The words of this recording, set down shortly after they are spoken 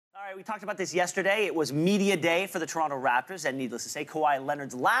right, we talked about this yesterday. It was media day for the Toronto Raptors, and needless to say, Kawhi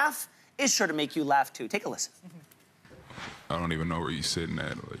Leonard's laugh is sure to make you laugh too. Take a listen. I don't even know where you're sitting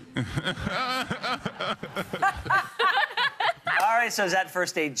at. All right, so is that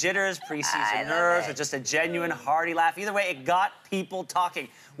first day jitters, preseason nerves, or just a genuine hearty laugh? Either way, it got people talking.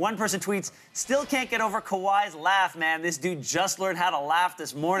 One person tweets, "Still can't get over Kawhi's laugh, man. This dude just learned how to laugh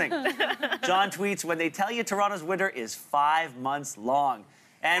this morning." John tweets, "When they tell you Toronto's winter is 5 months long."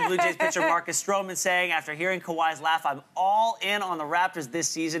 And Blue Jays pitcher Marcus Stroman saying, after hearing Kawhi's laugh, "I'm all in on the Raptors this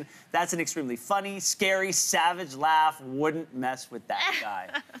season. That's an extremely funny, scary, savage laugh. Wouldn't mess with that guy."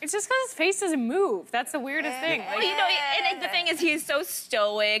 It's just because his face doesn't move. That's the weirdest thing. Well, you know, and the thing is, he's so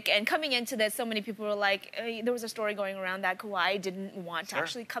stoic. And coming into this, so many people were like, there was a story going around that Kawhi didn't want to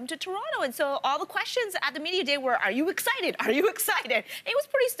actually come to Toronto. And so all the questions at the media day were, "Are you excited? Are you excited?" And he was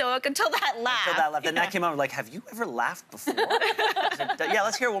pretty stoic until that laugh. Until that laugh. Then that came out like, "Have you ever laughed before?" Yeah,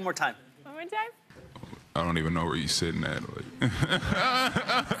 let's hear it one more time. One more time? I don't even know where you're sitting at.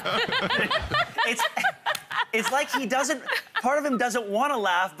 It's like he doesn't, part of him doesn't want to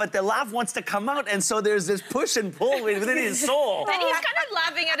laugh, but the laugh wants to come out, and so there's this push and pull within his soul. And he's kind of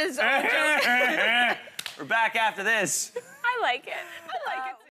laughing at his own joke. We're back after this. I like it. I like it.